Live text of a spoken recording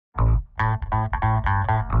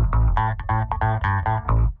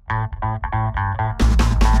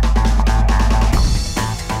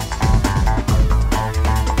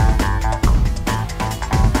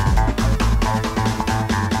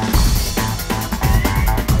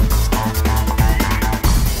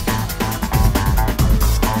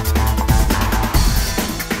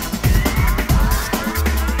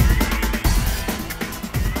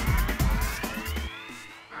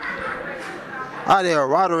Hi there,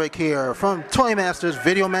 Roderick here from Toy Masters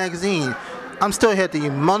Video Magazine. I'm still here at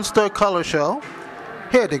the Monster Color Show,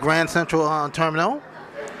 here at the Grand Central Terminal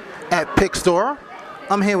at Pick Store.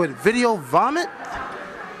 I'm here with Video Vomit.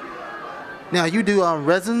 Now you do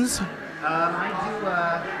resins? What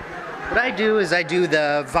I do is I do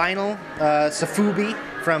the vinyl Safubi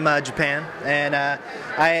from Japan, and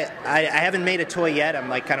I haven't made a toy yet. I'm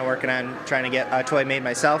like kind of working on trying to get a toy made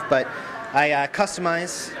myself, but I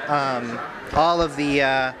customize all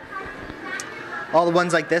the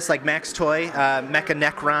ones like this, like Max Toy Mecha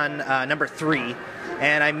Necron number 3,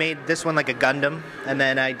 and I made this one like a Gundam, and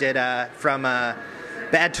then I did from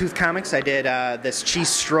Bad Tooth Comics, I did this Cheese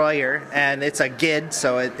Destroyer, and it's a GID,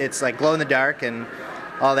 so it's like glow in the dark and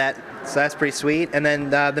all that, so that's pretty sweet. And then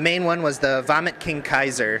the main one was the Vomit King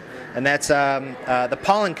Kaiser, and that's the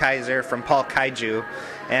Pollen Kaiser from Paul Kaiju,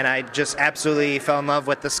 and I just absolutely fell in love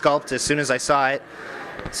with the sculpt as soon as I saw it.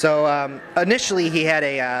 So initially he had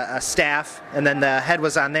a staff, and then the head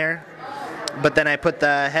was on there, but then I put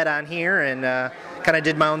the head on here and kind of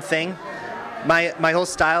did my own thing. My whole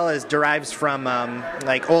style derives from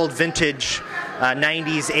like old vintage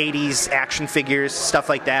 90s, 80s action figures, stuff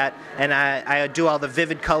like that. And I do all the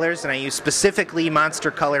vivid colors, and I use specifically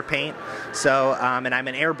Monster Color paint. So and I'm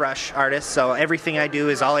an airbrush artist, so everything I do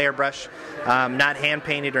is all airbrush, not hand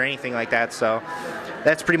painted or anything like that. So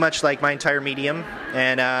that's pretty much like my entire medium.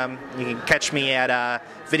 And you can catch me at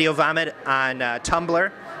Video Vomit on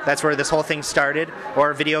Tumblr. That's where this whole thing started,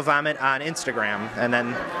 or Video Vomit on Instagram, and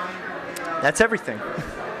then that's everything.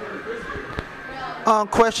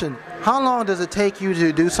 Question: how long does it take you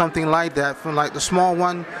to do something like that, from like the small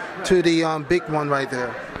one to the big one right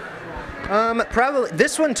there? Probably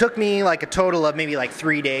this one took me like a total of maybe like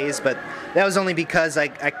 3 days, but that was only because I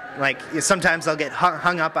like sometimes I'll get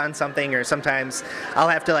hung up on something, or sometimes I'll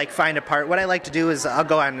have to like find a part. What I like to do is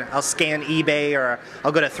I'll scan eBay, or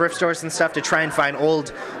I'll go to thrift stores and stuff to try and find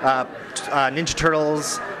old Ninja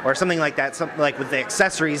Turtles or something like that, something like with the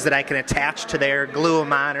accessories that I can attach to there, glue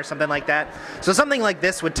them on or something like that. So something like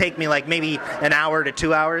this would take me like maybe an hour to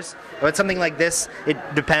 2 hours, but something like this, it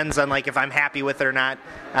depends on like if I'm happy with it or not.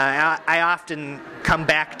 I often come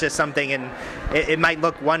back to something and it might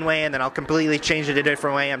look one way, and then I'll completely change it a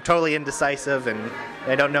different way. I'm totally indecisive and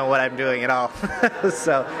I don't know what I'm doing at all.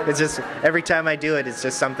 So it's just every time I do it, it's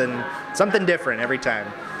just something different every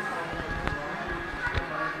time.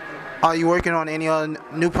 Are you working on any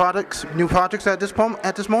new projects at this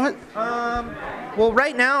moment? Well,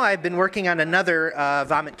 right now I've been working on another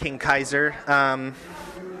Vomit King Kaiser, and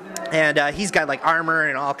he's got like armor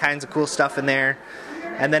and all kinds of cool stuff in there.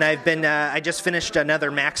 And then I just finished another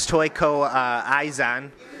Max Toy Co. Izon,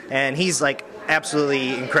 and he's like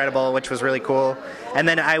absolutely incredible, which was really cool. And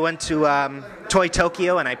then I went to Toy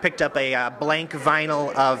Tokyo, and I picked up a blank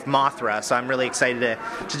vinyl of Mothra, so I'm really excited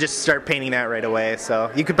to just start painting that right away.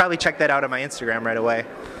 So you could probably check that out on my Instagram right away.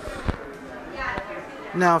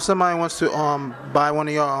 Now, if somebody wants to buy one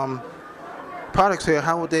of your products here,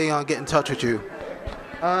 how would they get in touch with you?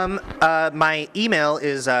 My email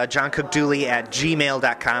is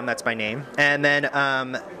johncookdooley@gmail.com. That's my name. And then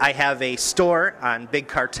I have a store on Big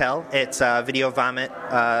Cartel. It's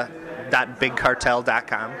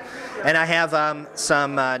videovomit.bigcartel.com. And I have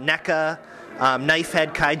some NECA knife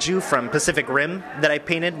head kaiju from Pacific Rim that I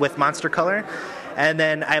painted with Monster Color. And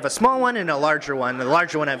then I have a small one and a larger one. The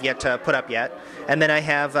larger one I've yet to put up yet. And then I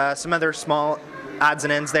have some other small odds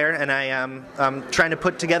and ends there, and I am trying to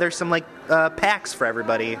put together some like packs for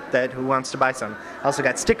everybody who wants to buy some. I also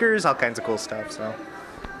got stickers, all kinds of cool stuff. So.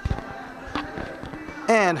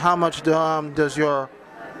 And how much does your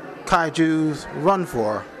kaijus run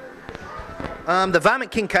for? The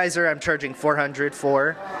Vomit King Kaiser I'm charging $400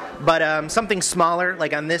 for, but something smaller,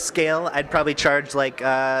 like on this scale, I'd probably charge like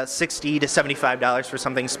 $60 to $75 for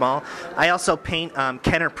something small. I also paint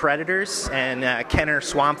Kenner Predators and Kenner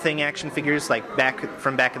Swamp Thing action figures, like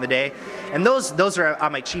from back in the day, and those are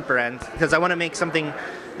on my cheaper end because I want to make something.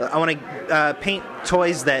 I want to paint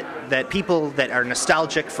toys that people that are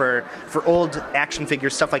nostalgic for old action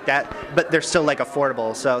figures, stuff like that, but they're still like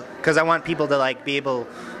affordable. So because I want people to like be able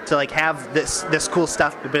to like have this cool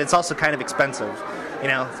stuff, but it's also kind of expensive. You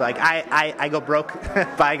know, it's like I go broke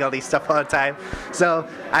buying all these stuff all the time. So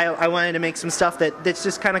I wanted to make some stuff that's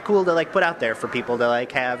just kind of cool to like put out there for people to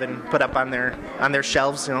like have and put up on their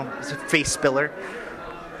shelves. You know, it's a face spiller.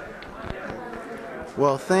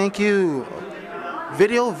 Well, thank you,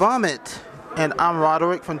 Video Vomit, and I'm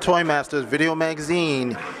Roderick from Toy Masters Video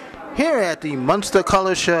Magazine, here at the Monster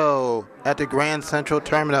Color Show at the Grand Central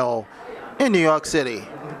Terminal in New York City.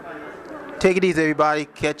 Take it easy, everybody.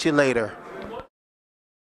 Catch you later.